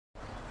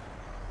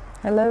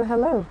Hello,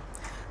 hello.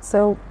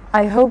 So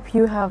I hope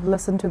you have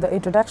listened to the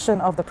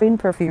introduction of the print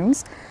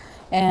perfumes,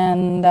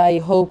 and I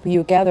hope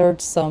you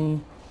gathered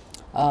some,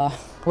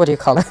 what do you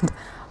call it,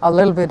 a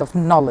little bit of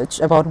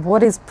knowledge about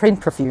what is print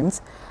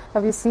perfumes.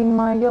 Have you seen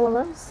my yellow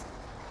rose?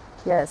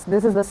 Yes,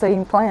 this is the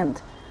same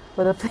plant,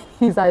 but the thing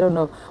is, I don't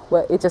know,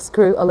 well, it just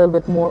grew a little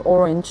bit more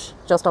orange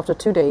just after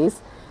 2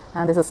 days,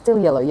 and this is still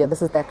yellow. Yeah,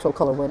 this is the actual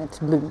color when it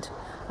bloomed.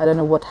 I don't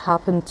know what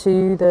happened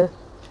to the.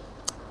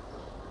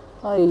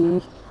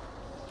 I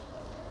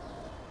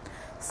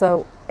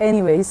So,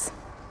 anyways,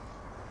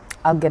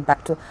 I'll get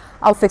back to.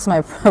 I'll fix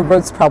my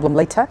rose problem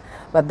later.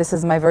 But this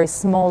is my very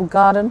small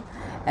garden,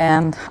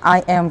 and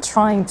I am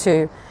trying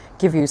to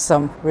give you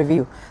some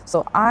review.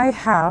 So I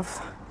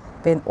have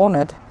been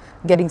honored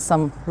getting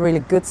some really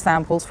good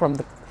samples from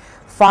the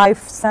 5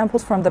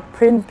 samples from the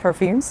print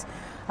perfumes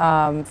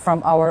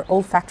from our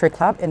olfactory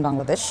club in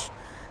Bangladesh,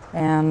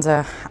 and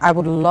I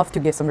would love to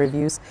give some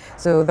reviews.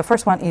 So the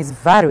first one is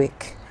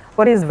Varuek.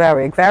 What is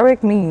Varuek?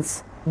 Varuek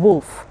means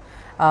wolf.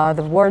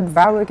 The word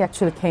Varuek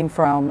actually came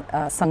from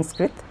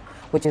Sanskrit,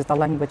 which is the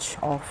language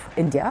of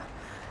India.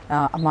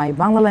 My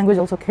Bangla language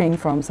also came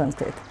from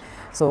Sanskrit.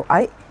 So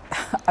I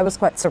was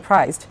quite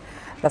surprised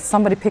that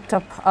somebody picked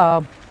up,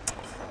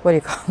 what do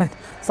you call it?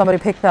 Somebody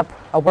picked up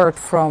a word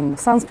from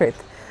Sanskrit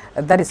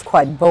that is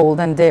quite bold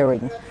and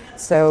daring.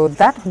 So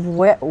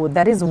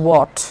that is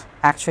what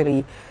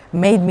actually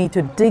made me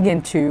to dig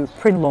into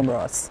Prin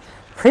Lomros.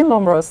 Prin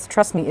Lomros,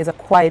 trust me, is a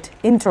quite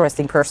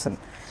interesting person.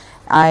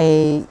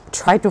 I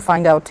tried to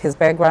find out his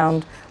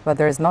background, but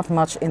there is not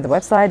much in the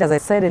website, as I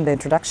said in the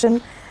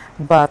introduction.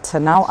 But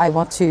now I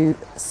want to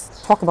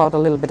talk about a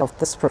little bit of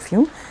this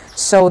perfume.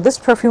 So this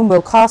perfume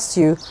will cost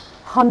you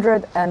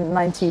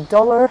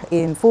 $190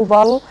 in full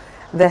bottle.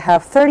 They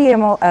have 30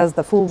 ml as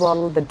the full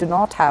bottle. They do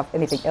not have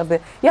anything else.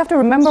 You have to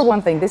remember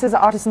one thing. This is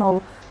an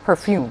artisanal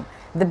perfume.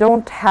 They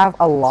don't have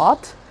a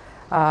lot,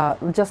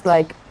 just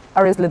like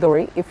Aris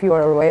Lidori, if you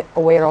are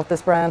aware of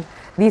this brand.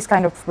 These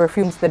kind of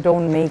perfumes, they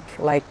don't make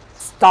like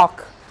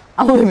stock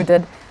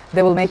unlimited.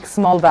 They will make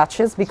small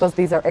batches because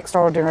these are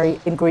extraordinary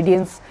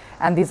ingredients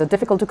and these are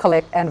difficult to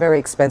collect and very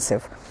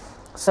expensive.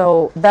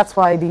 So that's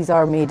why these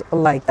are made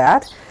like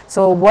that.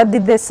 So what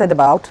did they said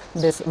about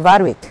this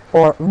Varuek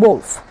or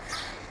wolf?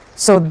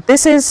 So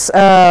this is,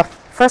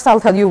 first I'll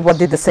tell you what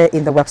did they say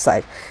in the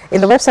website.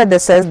 In the website they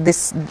says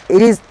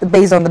it is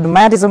based on the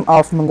nomadism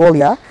of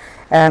Mongolia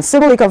and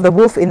symbolic of the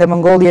wolf in the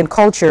Mongolian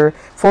culture,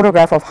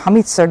 photograph of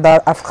Hamid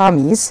Sardar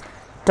Afghani's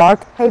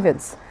Dark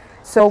Havens.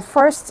 So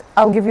first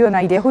I'll give you an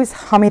idea who is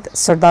Hamid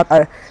Sardar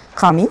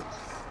Afghani.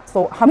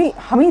 So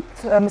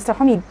Mr.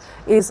 Hamid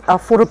is a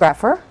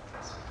photographer,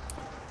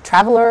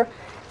 traveler.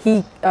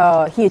 He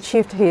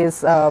achieved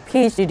his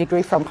PhD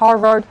degree from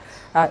Harvard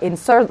in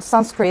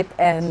Sanskrit,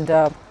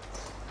 and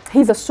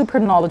he's a super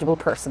knowledgeable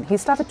person. He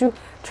started to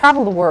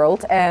travel the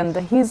world, and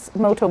his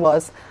motto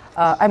was,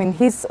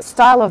 his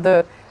style of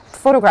the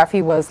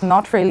photography was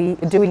not really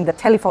doing the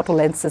telephoto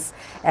lenses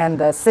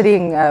and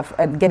sitting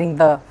and getting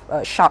the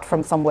shot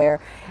from somewhere.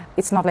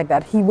 It's not like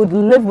that. He would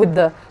live with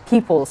the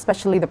people,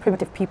 especially the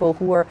primitive people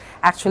who were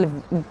actually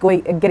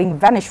getting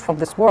vanished from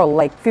this world.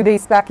 Like a few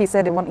days back, he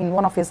said in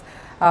one of his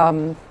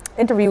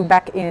interview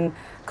back in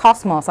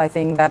Cosmos, I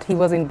think, that he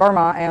was in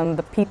Burma, and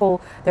the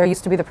people there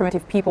used to be the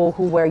primitive people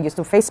who were used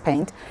to face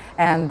paint,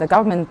 and the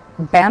government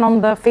banned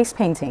on the face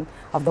painting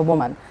of the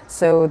woman.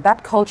 So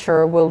that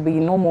culture will be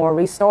no more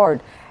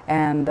restored,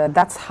 and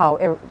that's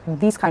how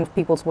these kind of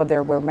peoples, what they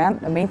were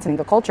maintaining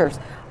the cultures,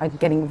 are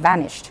getting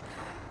vanished.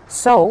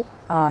 So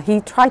he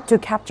tried to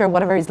capture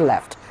whatever is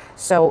left.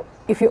 So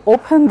if you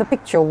open the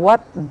picture,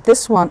 what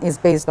this one is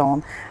based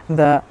on,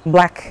 the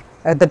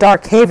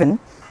dark haven.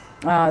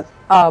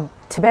 A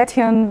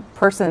Tibetan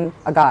person,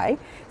 a guy,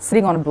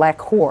 sitting on a black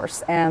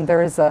horse, and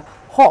there is a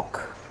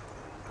hawk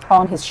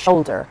on his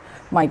shoulder.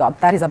 My God,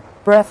 that is a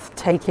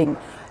breathtaking,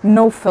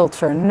 no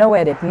filter, no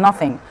edit,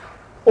 nothing.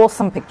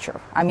 Awesome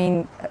picture. I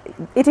mean,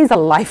 it is a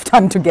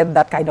lifetime to get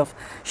that kind of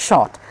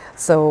shot.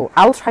 So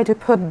I'll try to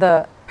put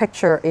the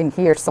picture in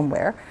here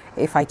somewhere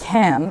if I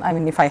can,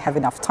 if I have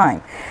enough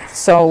time.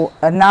 So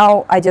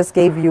now I just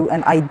gave you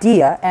an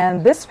idea,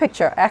 and this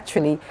picture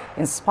actually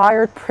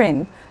inspired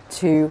Prin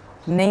to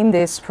name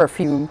this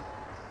perfume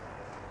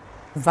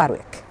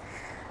Varuek.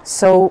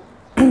 So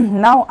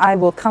now I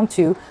will come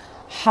to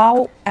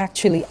how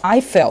actually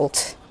I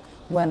felt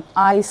when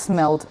I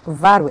smelled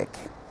Varuek.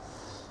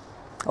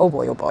 Oh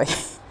boy, oh boy.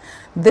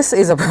 This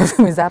is a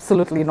perfume is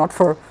absolutely not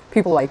for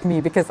people like me,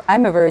 because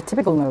I'm a very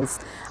typical nose.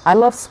 I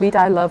love sweet,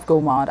 I love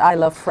gourmand, I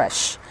love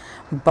fresh.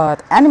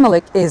 But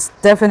animalic is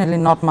definitely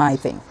not my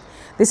thing.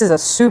 This is a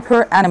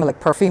super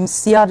animalic perfume.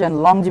 Sillage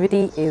and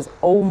longevity is,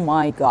 oh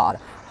my God,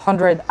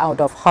 100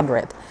 out of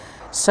 100.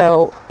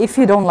 So if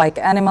you don't like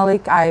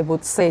animalic, I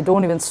would say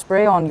don't even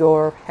spray on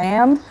your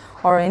hand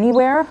or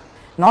anywhere,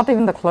 not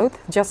even the cloth,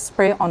 just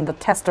spray on the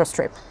tester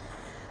strip,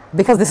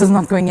 because this is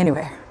not going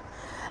anywhere.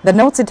 The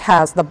notes it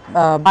has,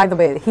 by the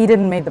way, he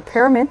didn't make the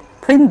pyramid.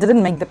 Prin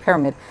didn't make the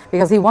pyramid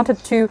because he wanted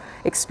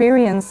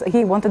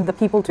the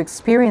people to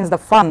experience the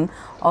fun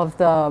of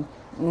the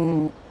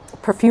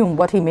perfume,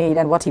 what he made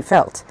and what he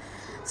felt.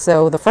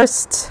 So the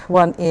first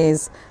one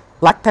is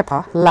black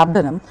pepper,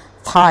 labdanum,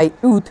 Thai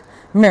oud,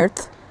 myrrh,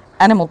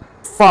 animal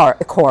far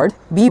accord,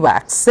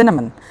 beeswax,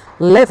 cinnamon,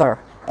 leather,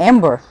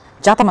 amber,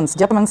 Jatamansi.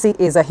 Jatamansi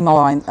is a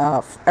Himalayan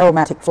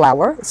aromatic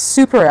flower,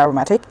 super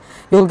aromatic.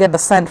 You'll get the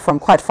scent from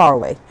quite far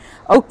away.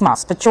 Oak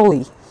moss,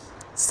 patchouli,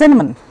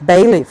 cinnamon,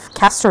 bay leaf,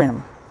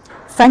 castoreum,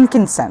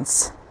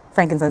 frankincense.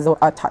 Frankincense is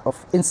a type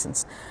of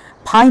incense.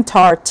 Pine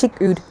tar, teak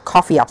oud,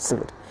 coffee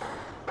absolute.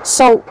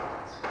 So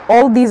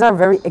all these are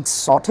very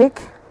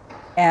exotic,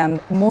 and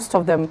most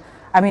of them,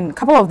 I mean, a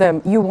couple of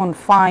them you won't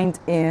find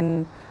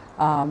in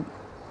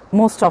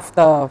most of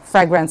the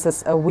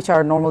fragrances which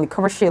are normally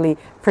commercially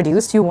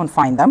produced. You won't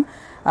find them.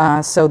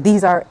 So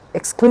these are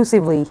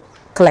exclusively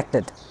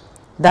collected.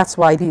 That's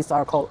why these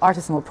are called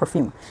artisanal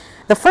perfume.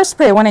 The first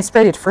spray, when I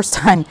sprayed it first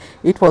time,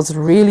 it was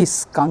really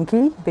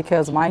skunky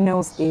because my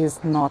nose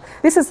is not,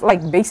 this is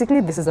like,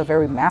 basically this is a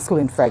very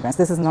masculine fragrance.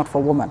 This is not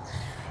for women.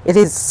 It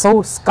is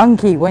so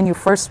skunky when you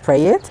first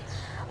spray it.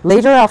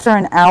 Later, after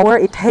an hour,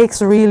 it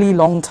takes a really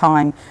long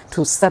time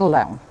to settle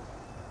down.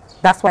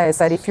 That's why I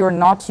said if you're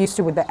not used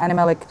to with the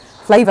animalic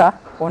flavor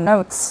or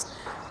notes,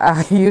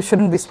 you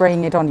shouldn't be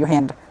spraying it on your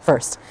hand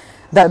first.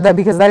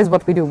 Because that is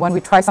what we do. When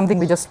we try something,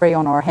 we just spray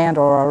on our hand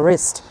or our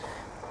wrist.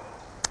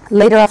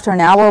 Later, after an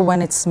hour,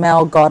 when its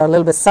smell got a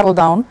little bit settled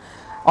down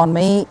on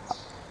me,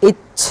 it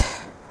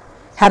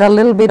had a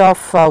little bit of,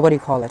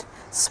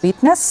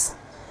 sweetness.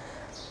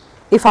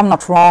 If I'm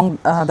not wrong,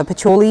 the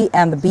patchouli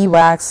and the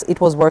beeswax, it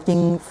was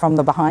working from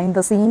the behind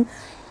the scene.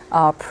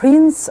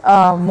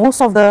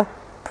 Most of the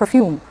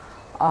perfume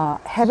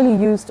heavily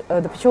used,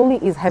 the patchouli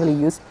is heavily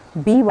used,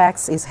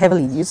 beeswax is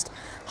heavily used,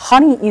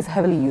 honey is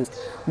heavily used.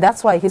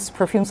 That's why his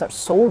perfumes are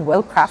so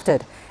well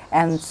crafted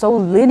and so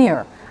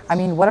linear. I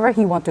mean, whatever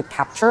he wants to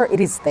capture, it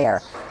is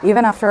there.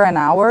 Even after an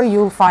hour,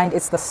 you'll find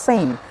it's the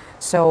same.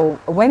 So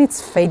when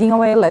it's fading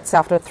away, let's say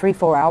after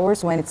 3-4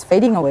 hours, when it's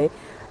fading away,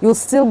 you'll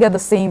still get the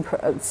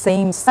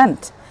same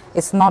scent.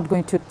 It's not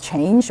going to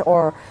change,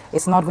 or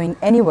it's not going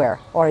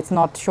anywhere, or it's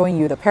not showing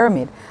you the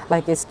pyramid.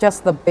 Like it's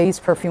just the base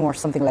perfume or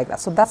something like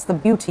that. So that's the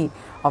beauty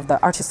of the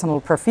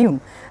artisanal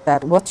perfume,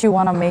 that what you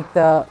want to make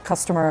the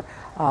customer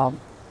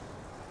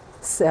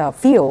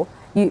feel,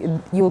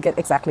 you'll get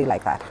exactly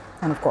like that.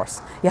 And of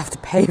course, you have to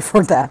pay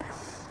for that.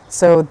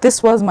 So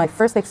this was my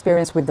first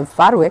experience with the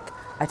Varuek.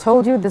 I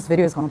told you this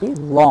video is going to be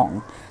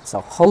long,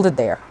 so hold it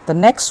there. The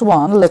next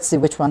one, let's see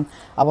which one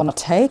I want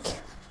to take.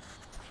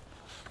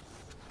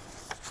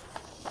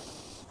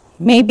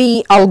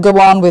 Maybe I'll go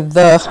on with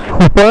the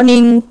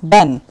Burning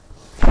Ben.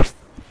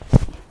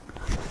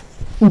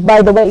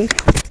 By the way,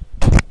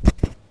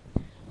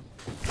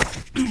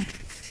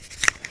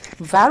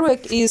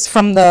 Varuek is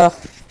from the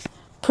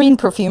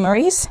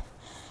Perfumeries,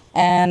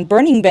 and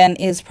Burning Ben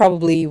is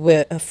probably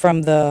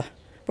from the,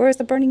 where is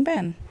the Burning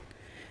Ben?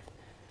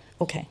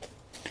 Okay.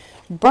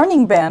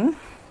 Burning Ben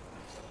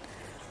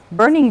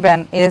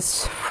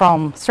is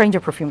from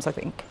Stranger Perfumes, I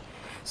think.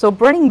 So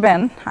Burning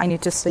Ben, I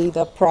need to see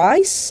the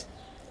price.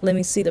 Let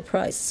me see the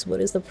price.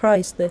 What is the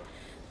price? They're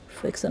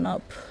fixing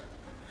up.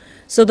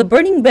 So the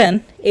Burning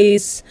Ben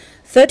is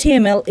 30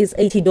 ml is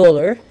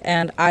 $80,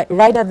 and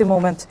right at the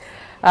moment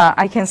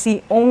I can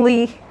see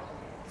only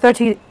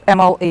 30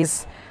 ml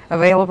is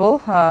available.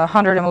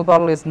 100 ml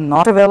bottle is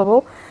not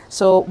available.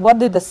 So what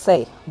did they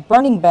say?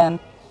 Burning Ben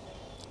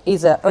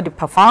is a eau de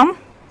parfum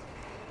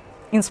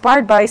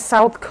inspired by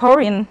South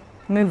Korean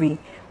movie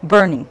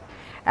Burning,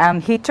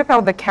 and he took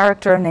out the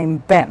character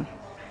named Ben.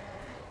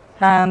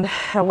 And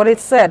what it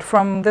said,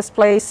 from this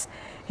place,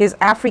 his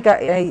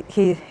Africa,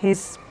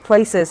 his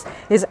places,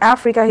 his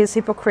Africa, his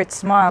hypocrite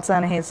smiles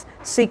and his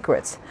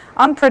secrets,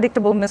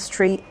 unpredictable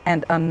mystery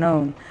and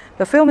unknown.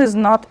 The film is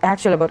not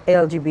actually about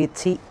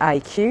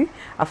LGBTIQ,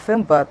 a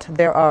film, but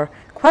there are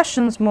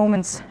questions,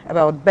 moments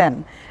about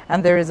Ben,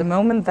 and there is a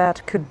moment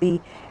that could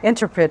be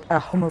interpreted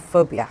as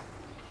homophobia.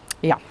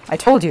 Yeah, I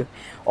told you,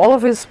 all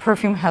of his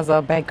perfume has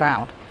a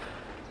background.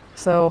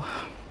 So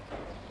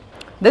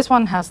this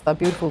one has the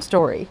beautiful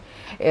story,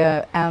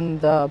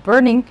 and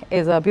Burning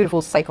is a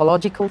beautiful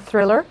psychological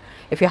thriller.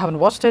 If you haven't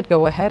watched it,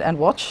 go ahead and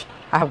watch.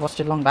 I have watched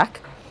it long back.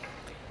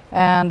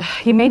 And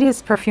he made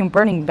his perfume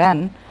Burning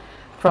Ben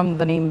from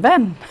the name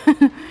Ben,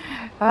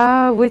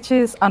 which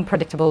is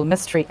unpredictable,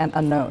 mystery and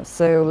unknown.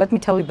 So let me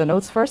tell you the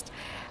notes first.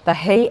 The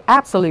Hay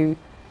Absolute,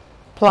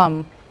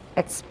 plum,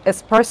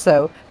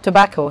 espresso,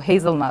 tobacco,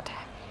 hazelnut,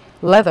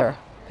 leather,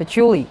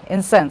 patchouli,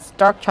 incense,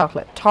 dark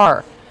chocolate,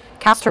 tar,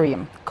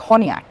 castoreum,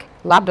 cognac,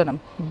 labdanum,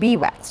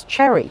 beeswax,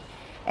 cherry,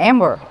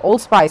 amber,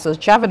 old spices,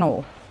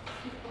 javanol.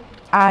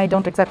 I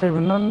don't exactly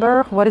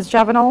remember what is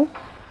javanol.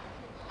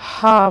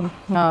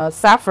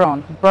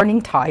 Saffron,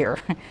 burning tire.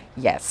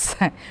 Yes,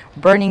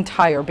 burning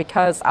tire,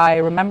 because I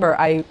remember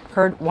I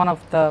heard one of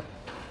the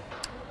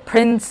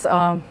Prince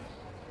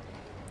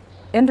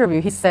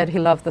interview. He said he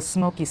loved the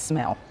smoky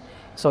smell.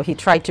 So he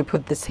tried to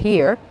put this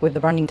here with the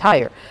burning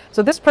tire.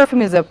 So this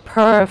perfume is a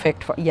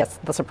perfect for, yes,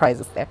 the surprise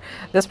is there.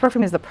 This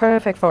perfume is the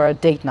perfect for a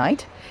date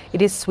night.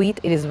 It is sweet,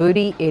 it is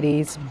woody, it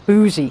is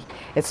bougie,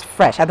 it's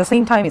fresh. At the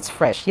same time, it's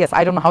fresh. Yes,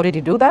 I don't know how did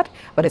he do that,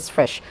 but it's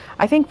fresh.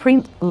 I think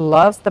Prince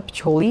loves the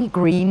patchouli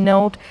green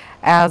note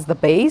as the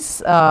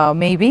base.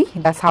 Maybe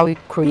that's how he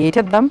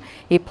created them.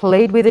 He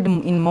played with it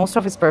in most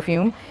of his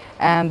perfume,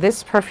 and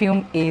this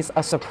perfume is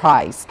a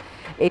surprise.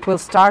 It will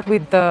start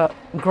with the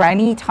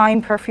granny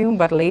time perfume,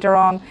 but later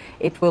on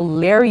it will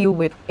layer you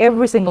with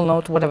every single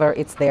note, whatever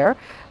it's there.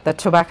 The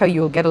tobacco,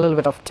 you'll get a little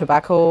bit of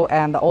tobacco,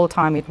 and the all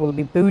time it will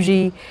be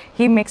bougie.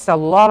 He mixed a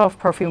lot of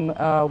perfume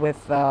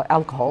with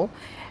alcohol,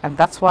 and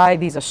that's why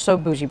these are so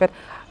bougie. But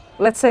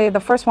let's say the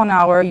first 1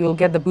 hour you'll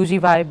get the bougie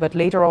vibe, but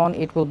later on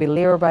it will be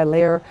layer by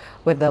layer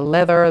with the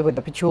leather, with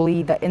the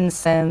patchouli, the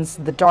incense,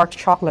 the dark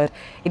chocolate.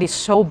 It is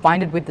so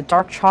binded with the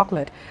dark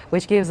chocolate,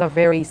 which gives a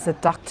very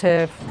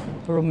seductive,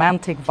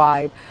 romantic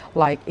vibe.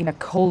 Like in a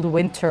cold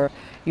winter,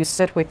 you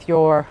sit with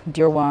your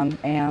dear one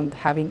and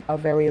having a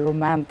very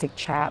romantic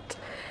chat.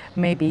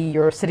 Maybe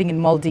you're sitting in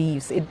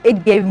Maldives.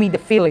 It gave me the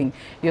feeling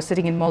you're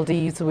sitting in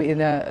Maldives in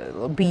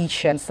a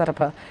beach and set up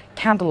a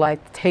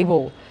candlelight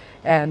table,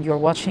 and you're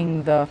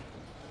watching the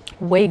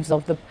waves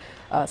of the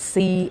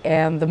sea,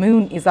 and the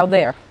moon is out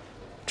there.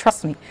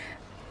 Trust me,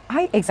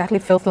 I exactly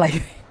felt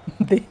like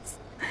this,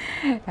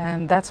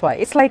 and that's why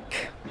it's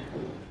like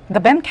the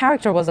Ben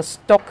character was a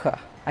stalker.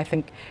 I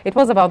think it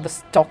was about the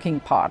stalking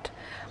part.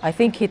 I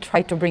think he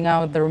tried to bring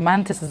out the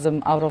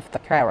romanticism out of the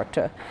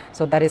character,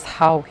 so that is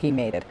how he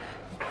made it.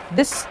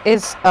 This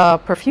is a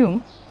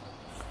perfume.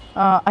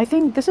 I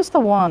think this is the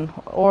one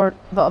or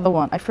the other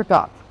one, I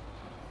forgot.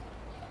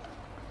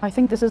 I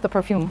think this is the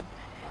perfume,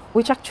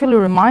 which actually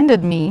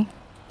reminded me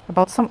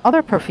about some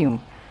other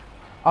perfume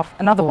of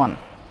another one.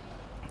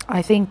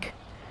 I think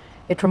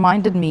it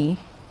reminded me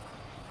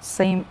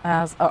same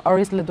as a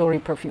Aris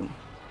Ledori perfume,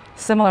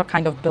 similar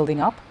kind of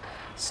building up.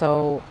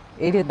 So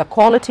it is the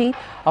quality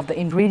of the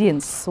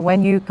ingredients.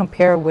 When you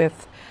compare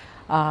with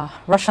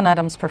Russian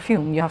Adams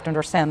perfume, you have to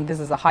understand this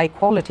is a high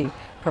quality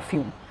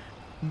perfume,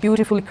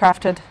 beautifully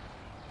crafted,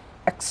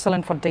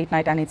 excellent for date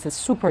night, and it's a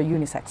super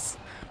unisex.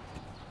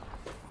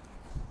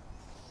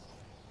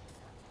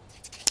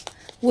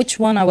 Which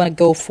one I want to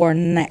go for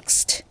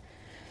next?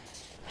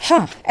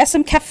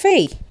 SM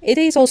Cafe. It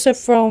is also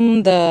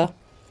from the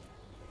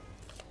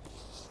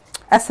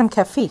SM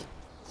Cafe.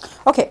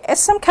 Okay,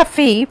 SM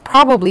Cafe,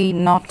 probably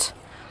not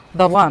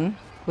the one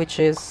which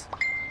is,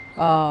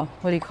 what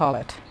do you call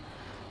it?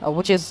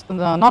 Which is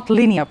not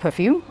Linea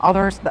perfume.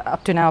 Others,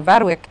 up to now,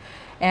 Varuek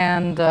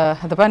and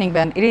the Burning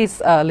Band, it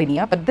is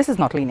Linea, but this is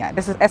not Linea.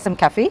 This is SM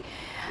Cafe.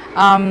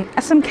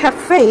 SM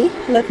Cafe,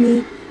 let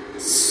me...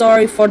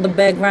 Sorry for the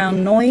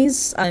background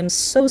noise. I'm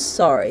so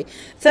sorry.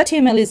 30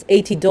 ml is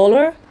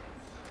 $80,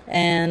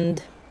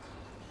 and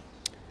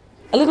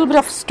a little bit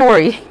of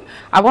story.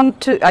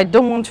 I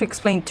don't want to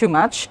explain too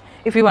much.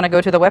 If you want to go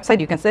to the website,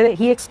 you can say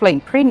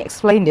that Prin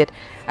explained it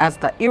as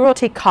the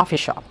erotic coffee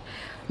shop.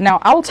 Now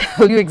I'll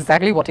tell you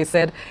exactly what he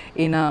said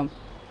in a,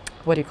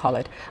 what do you call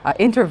it,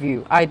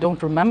 interview. I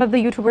don't remember the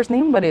YouTuber's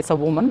name, but it's a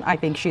woman. I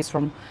think she's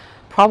from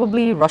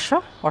probably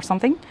Russia or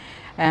something.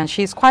 And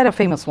she's quite a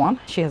famous one.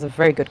 She has a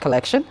very good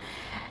collection.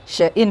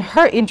 In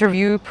her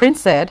interview,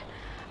 Prince said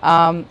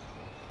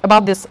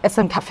about this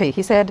SM Cafe,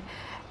 he said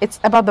it's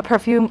about the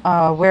perfume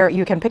where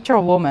you can picture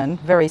a woman,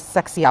 very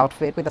sexy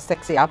outfit, with a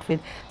sexy outfit,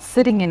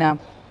 sitting in a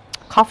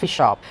coffee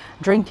shop,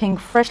 drinking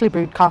freshly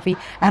brewed coffee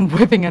and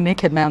whipping a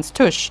naked man's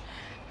tush.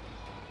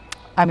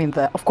 I mean,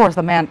 of course,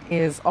 the man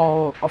is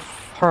all of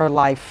her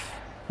life,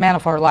 man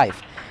of her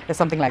life. It's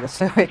something like this.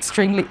 So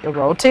extremely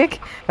erotic.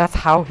 That's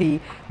how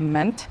he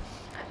meant.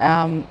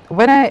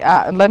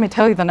 Let me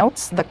tell you the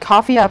notes: the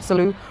coffee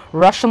absolute,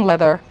 Russian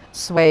leather,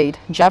 suede,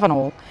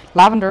 javanol,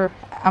 lavender,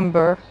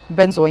 amber,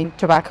 benzoin,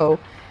 tobacco,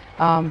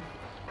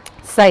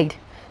 sage,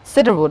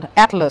 cedarwood,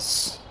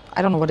 atlas,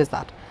 I don't know what is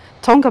that,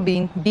 tonka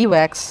bean,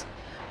 beeswax,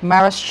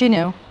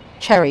 maraschino,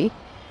 cherry,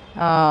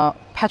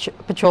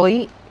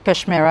 patchouli,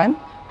 cashmere,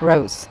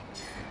 rose.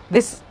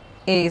 This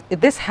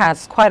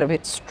has quite a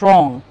bit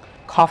strong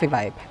coffee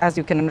vibe, as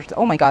you can understand.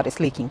 Oh my God,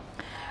 it's leaking.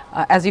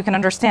 As you can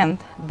understand,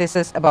 this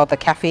is about the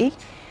cafe,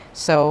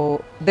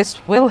 so this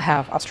will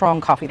have a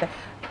strong coffee. That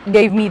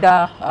gave me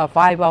the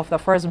vibe of the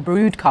first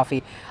brewed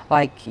coffee,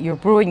 like you're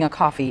brewing a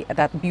coffee,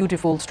 that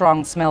beautiful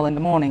strong smell in the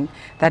morning.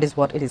 That is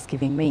what it is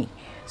giving me.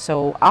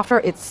 So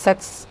after it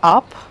sets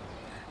up,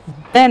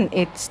 then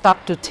it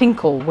starts to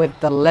tinkle with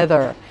the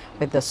leather,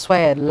 with the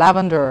suede,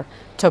 lavender,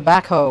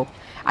 tobacco.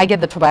 I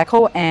get the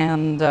tobacco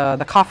and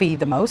the coffee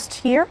the most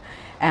here,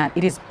 and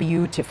it is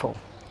beautiful.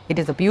 It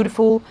is a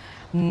beautiful,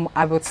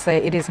 I would say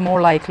it is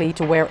more likely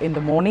to wear in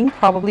the morning.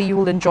 Probably you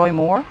will enjoy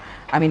more.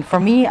 I mean, for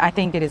me, I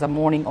think it is a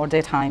morning or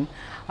daytime.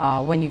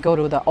 When you go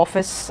to the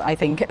office, I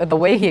think the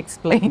way he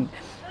explained,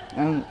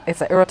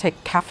 it's an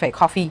erotic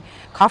coffee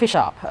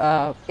shop.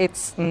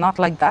 It's not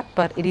like that,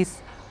 but it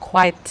is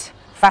quite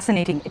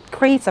fascinating. It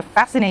creates a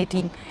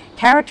fascinating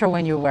character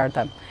when you wear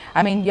them.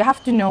 I mean, you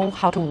have to know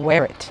how to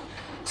wear it.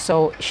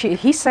 So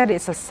he said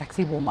it's a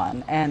sexy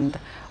woman and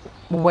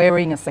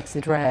wearing a sexy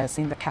dress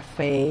in the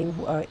cafe,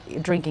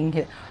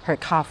 drinking her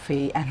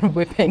coffee and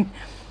whipping.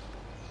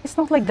 It's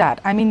not like that.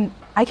 I mean,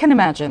 I can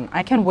imagine,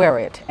 I can wear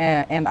it,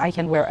 and I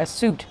can wear a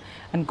suit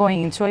and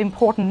going into an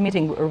important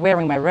meeting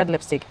wearing my red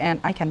lipstick, and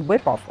I can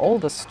whip off all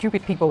the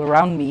stupid people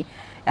around me,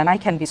 and I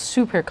can be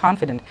super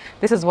confident.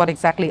 This is what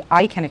exactly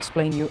I can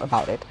explain you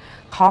about it.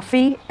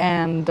 Coffee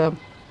and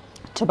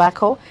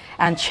tobacco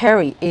and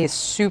cherry is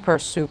super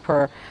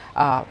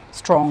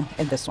strong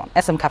in this one.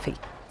 SM Coffee.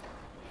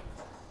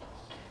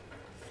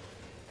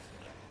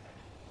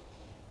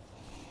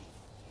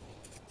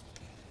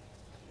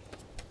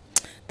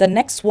 The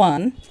next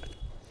one,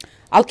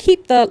 I'll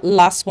keep the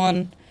last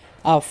one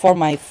for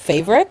my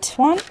favorite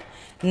one.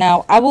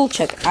 Now I will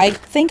check. I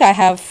think I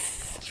have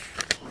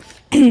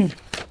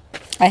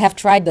I have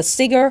tried the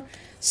Cigar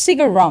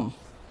Rum,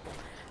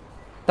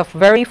 the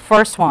very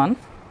first one,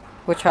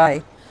 which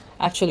I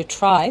actually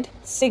tried.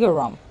 Cigar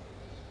Rum.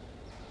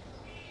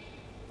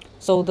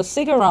 So the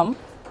Cigar Rum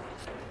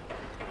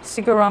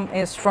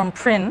is from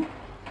Prin.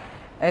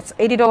 It's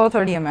 $80,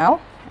 30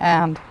 ml,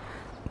 and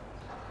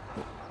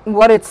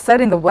what it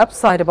said in the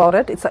website about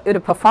it, it's a eau de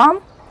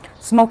parfum,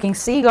 smoking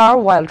cigar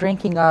while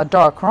drinking a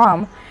dark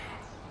rum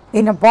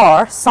in a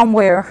bar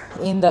somewhere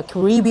in the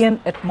Caribbean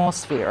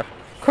atmosphere.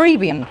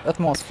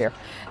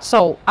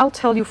 So I'll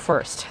tell you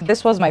first.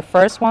 This was my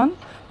first one,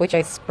 which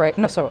I sprayed.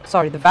 No,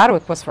 sorry, the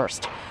Varuek was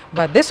first.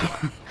 But this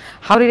one,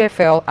 how did I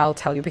feel? I'll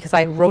tell you, because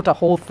I wrote a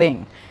whole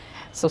thing.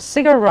 So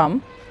Cigar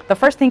Rum, the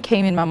first thing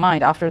came in my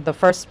mind after the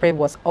first spray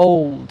was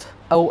old.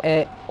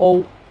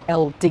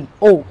 O-L-D,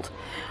 old.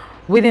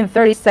 Within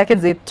 30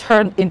 seconds, it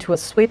turned into a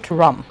sweet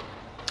rum.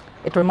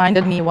 It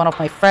reminded me of one of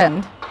my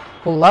friends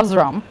who loves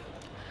rum.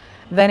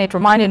 Then it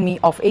reminded me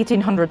of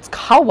 1800s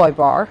cowboy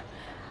bar.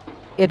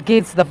 It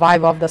gives the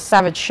vibe of the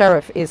savage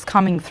sheriff is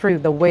coming through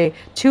the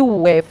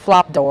two-way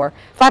flap door,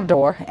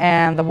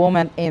 and the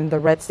woman in the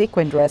red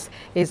sequin dress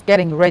is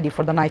getting ready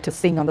for the night to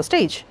sing on the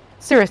stage.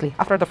 Seriously,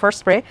 after the first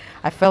spray,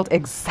 I felt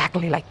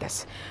exactly like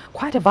this.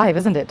 Quite a vibe,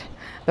 isn't it?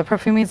 The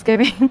perfume is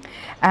giving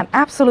an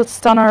absolute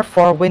stunner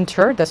for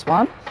winter, this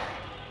one.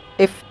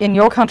 If in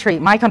your country,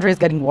 my country is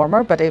getting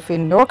warmer, but if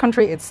in your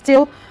country it's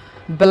still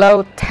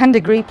below 10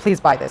 degrees,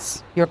 please buy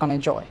this. You're going to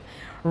enjoy.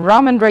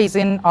 Rum and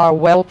raisin are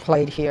well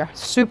played here.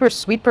 Super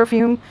sweet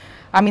perfume.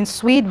 I mean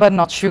sweet, but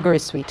not sugary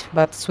sweet,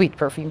 but sweet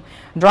perfume.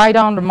 Dry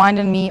Down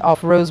reminded me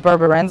of Rose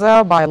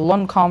Barbarenza by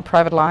Lancôme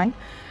Private Line,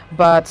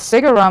 but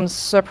Cigar Rum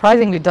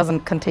surprisingly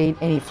doesn't contain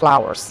any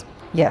flowers.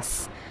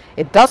 Yes,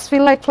 it does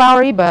feel like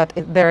flowery, but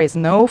there is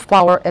no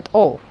flower at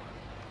all.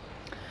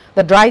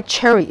 The dried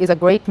cherry is a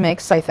great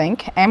mix, I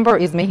think. Amber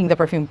is making the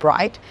perfume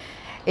bright.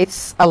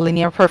 It's a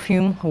linear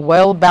perfume,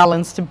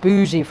 well-balanced,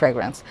 bougie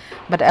fragrance.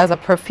 But as a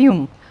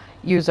perfume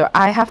user,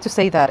 I have to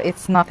say that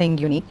it's nothing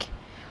unique.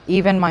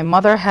 Even my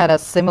mother had a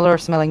similar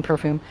smelling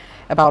perfume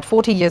about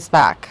 40 years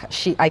back.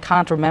 I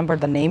can't remember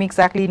the name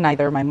exactly,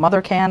 neither my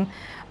mother can,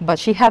 but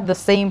she had the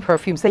same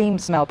perfume, same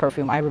smell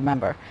perfume, I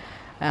remember.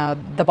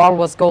 The bottle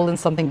was golden,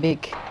 something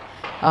big.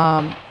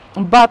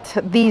 But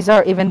these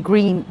are even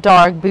green,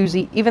 dark,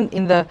 boozy, even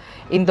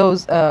in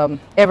those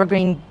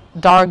evergreen,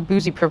 dark,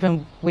 boozy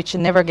perfume, which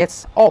never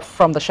gets off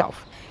from the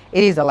shelf.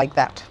 It is like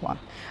that one.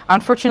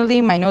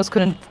 Unfortunately, my nose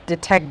couldn't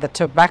detect the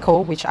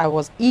tobacco, which I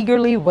was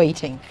eagerly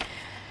waiting,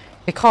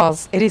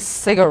 because it is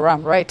cigar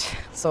rum, right?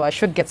 So I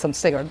should get some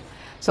cigar.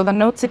 So the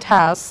notes it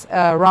has,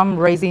 rum,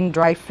 raisin,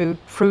 dry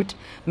fruit,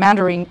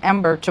 mandarin,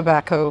 amber,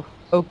 tobacco,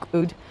 oak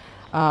wood,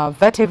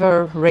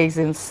 vetiver,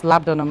 raisins,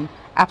 labdanum,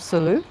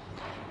 absolute,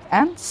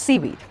 and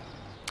seaweed.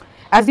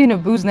 As you know,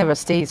 booze never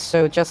stays,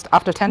 so just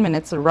after 10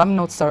 minutes, the rum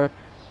notes are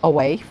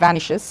away,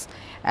 vanishes,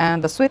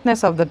 and the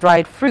sweetness of the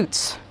dried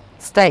fruits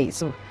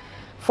stays.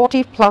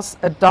 40-plus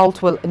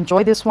adult will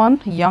enjoy this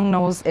one. Young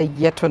nose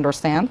yet to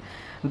understand.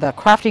 The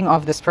crafting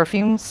of this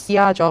perfume,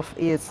 sillage of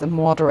is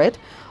moderate,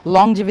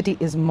 longevity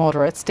is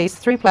moderate, stays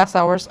 3+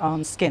 hours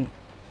on skin.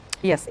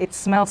 Yes, it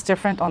smells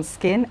different on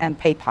skin and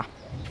paper.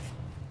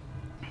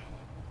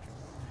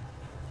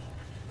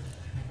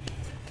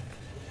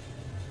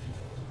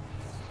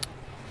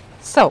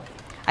 So,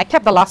 I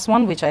kept the last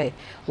one, which I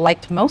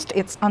liked most.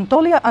 It's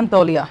Antolia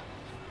Antolia.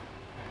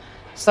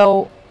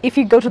 So, if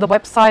you go to the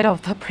website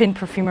of the Prin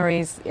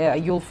Perfumeries,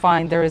 you'll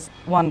find there is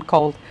one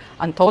called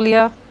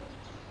Antolia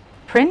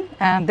Prin,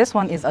 and this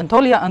one is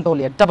Antolia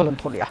Antolia, double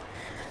Antolia.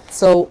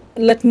 So,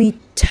 let me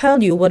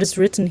tell you what is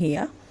written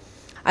here.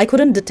 I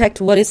couldn't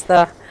detect what is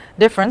the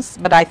difference,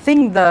 but I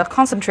think the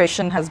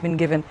concentration has been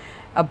given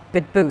a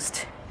bit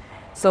boost.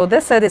 So,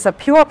 this said it's a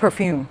pure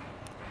perfume.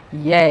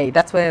 Yay,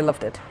 that's why I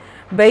loved it.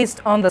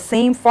 Based on the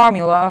same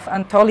formula of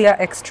Antolia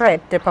Extrait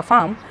de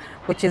Parfum,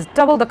 which is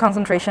double the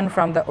concentration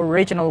from the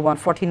original one,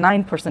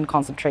 49%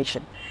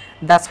 concentration.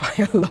 That's why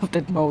I loved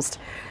it most.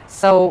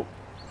 So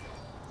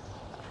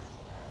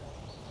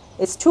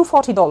it's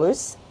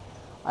 $240.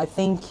 I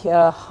think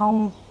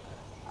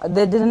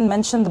they didn't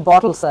mention the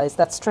bottle size.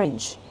 That's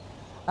strange.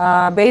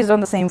 Based on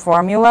the same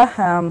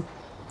formula,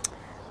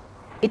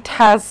 it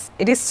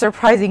is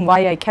surprising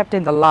why I kept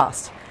in the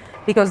last,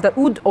 because the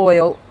oud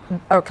oil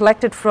are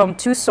collected from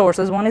two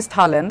sources. One is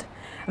Thailand,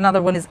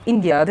 another one is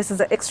India. This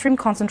is an extreme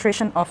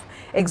concentration of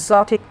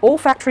exotic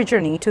olfactory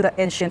journey to the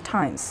ancient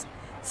times.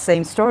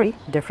 Same story,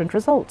 different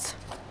results.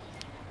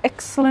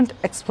 Excellent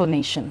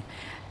explanation.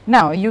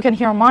 Now you can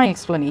hear my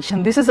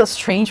explanation. This is a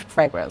strange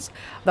fragrance.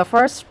 The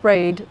first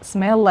sprayed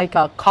smelled like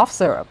a cough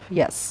syrup.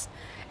 Yes,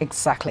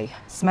 exactly,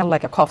 smelled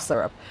like a cough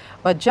syrup.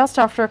 But just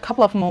after a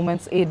couple of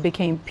moments, it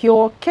became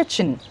pure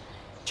kitchen,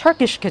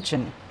 Turkish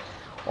kitchen,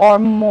 or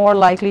more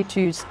likely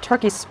to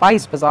Turkish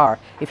spice bazaar.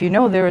 If you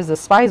know there is a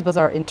spice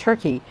bazaar in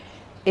Turkey,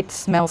 it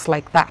smells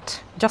like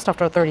that just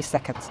after 30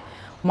 seconds.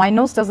 My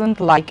nose doesn't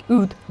like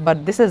oud,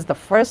 but this is the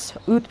first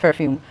oud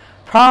perfume.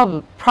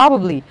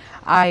 Probably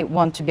I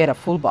want to get a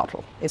full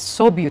bottle. It's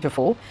so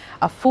beautiful.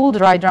 A full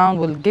dry down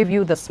will give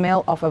you the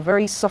smell of a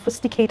very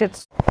sophisticated.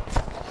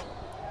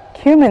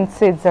 Cumin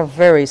seeds are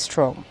very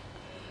strong.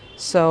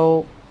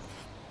 So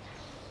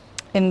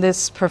in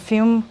this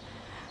perfume,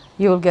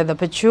 you'll get the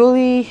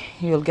patchouli,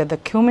 you'll get the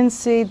cumin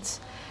seeds,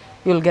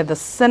 you'll get the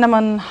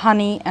cinnamon,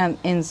 honey, and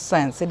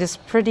incense. It is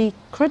pretty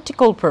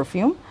critical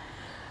perfume.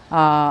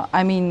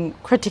 I mean,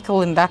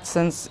 critical in that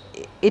sense,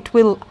 it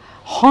will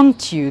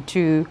haunt you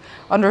to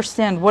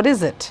understand what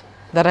is it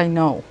that I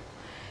know.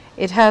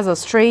 It has a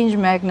strange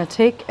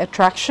magnetic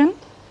attraction.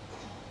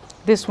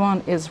 This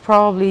one is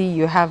probably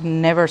you have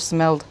never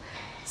smelled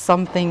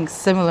something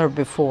similar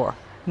before.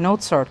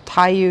 Notes are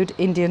Thai oud,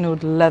 Indian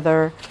oud,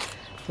 leather,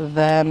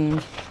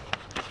 then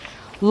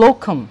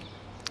locum.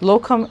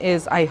 Locum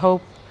is, I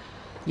hope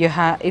you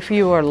have, if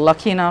you are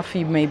lucky enough,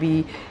 if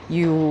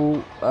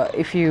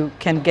you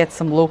can get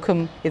some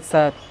locum. It's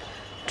a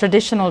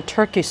traditional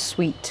Turkish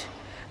sweet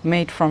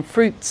made from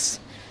fruits.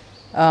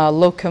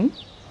 Locum,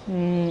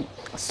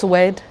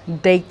 suede,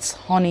 dates,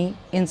 honey,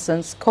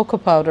 incense, cocoa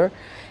powder,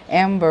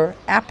 amber,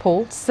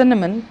 apple,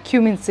 cinnamon,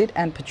 cumin seed,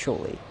 and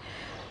patchouli.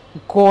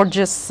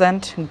 Gorgeous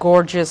scent,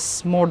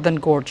 gorgeous, more than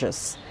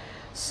gorgeous.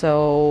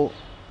 So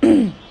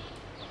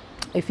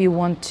if you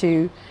want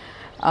to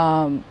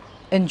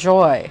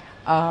enjoy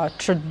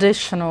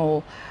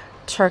traditional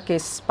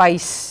Turkish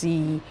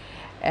spicy,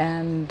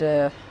 and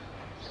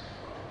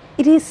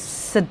it is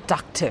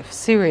seductive,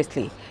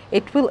 seriously.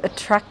 It will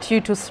attract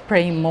you to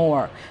spray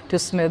more, to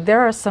smell.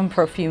 There are some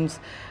perfumes,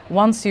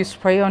 once you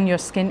spray on your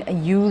skin,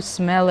 you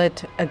smell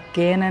it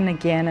again and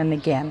again and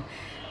again.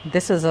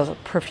 This is a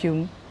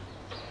perfume,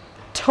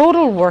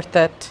 total worth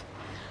it.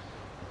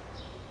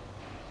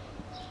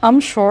 I'm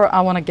sure I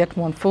want to get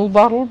one full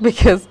bottle,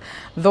 because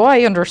though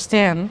I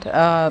understand,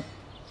 I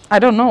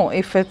don't know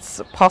if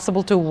it's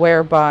possible to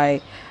wear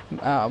by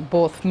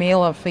both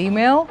male or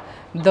female,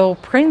 though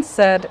Prince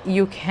said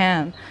you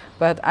can.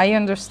 But I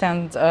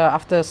understand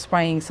after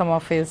spraying some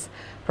of his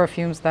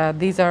perfumes that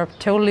these are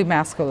totally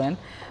masculine.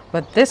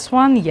 But this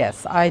one,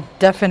 yes, I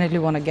definitely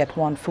want to get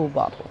one full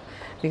bottle,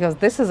 because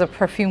this is a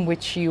perfume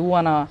which you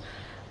want to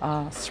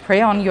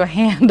spray on your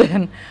hand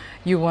and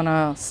you want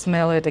to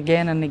smell it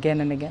again and again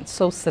and again.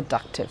 So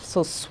seductive,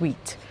 so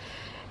sweet,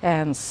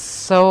 and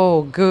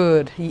so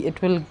good.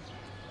 It will,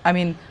 I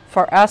mean,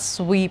 for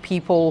us, we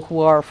people who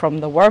are from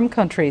the warm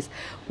countries,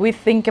 we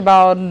think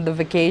about the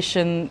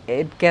vacation,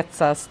 it gets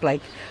us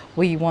like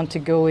we want to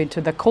go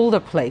into the colder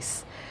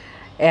place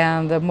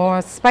and the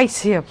more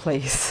spicier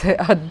place,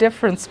 a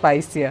different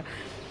spicier.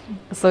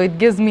 So it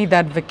gives me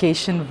that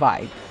vacation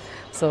vibe.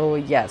 So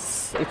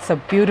yes, it's a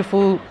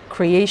beautiful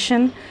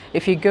creation.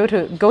 If you go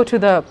to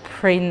the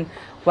Prin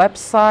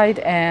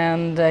website,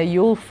 and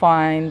you'll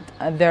find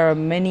there are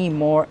many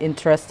more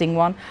interesting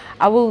ones.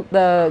 I will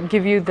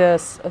give you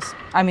this,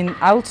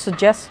 I would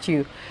suggest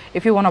you,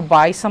 if you want to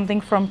buy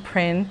something from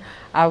Prin,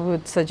 I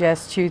would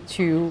suggest you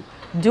to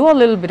do a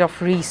little bit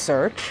of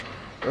research,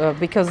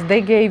 because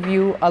they gave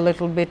you a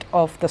little bit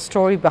of the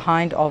story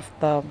behind of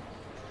the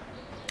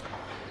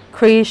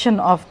creation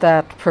of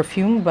that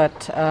perfume,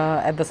 but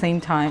at the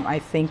same time I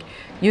think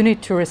you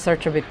need to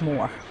research a bit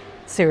more,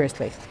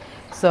 seriously.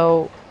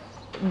 So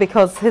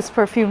because his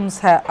perfumes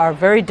are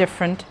very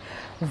different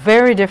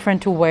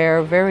to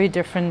wear, very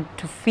different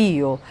to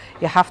feel.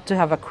 You have to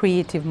have a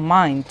creative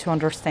mind to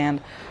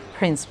understand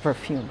Prince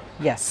perfume.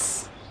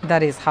 Yes,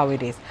 that is how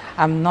it is.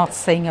 I'm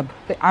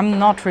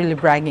not really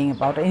bragging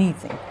about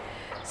anything.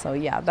 So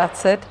yeah,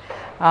 that's it.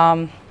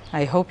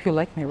 I hope you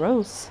like my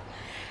rose.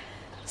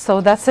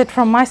 So that's it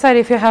from my side.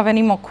 If you have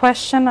any more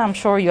questions, I'm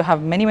sure you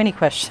have many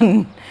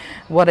questions.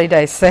 What did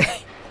I say?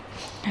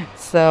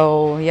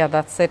 So yeah,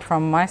 that's it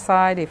from my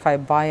side. If I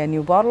buy a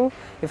new bottle,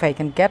 if I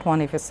can get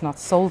one, if it's not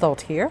sold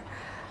out here,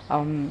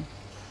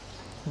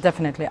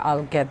 definitely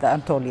I'll get the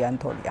Antolia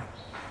Antolia.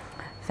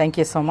 Thank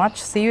you so much.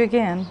 See you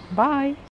again. Bye.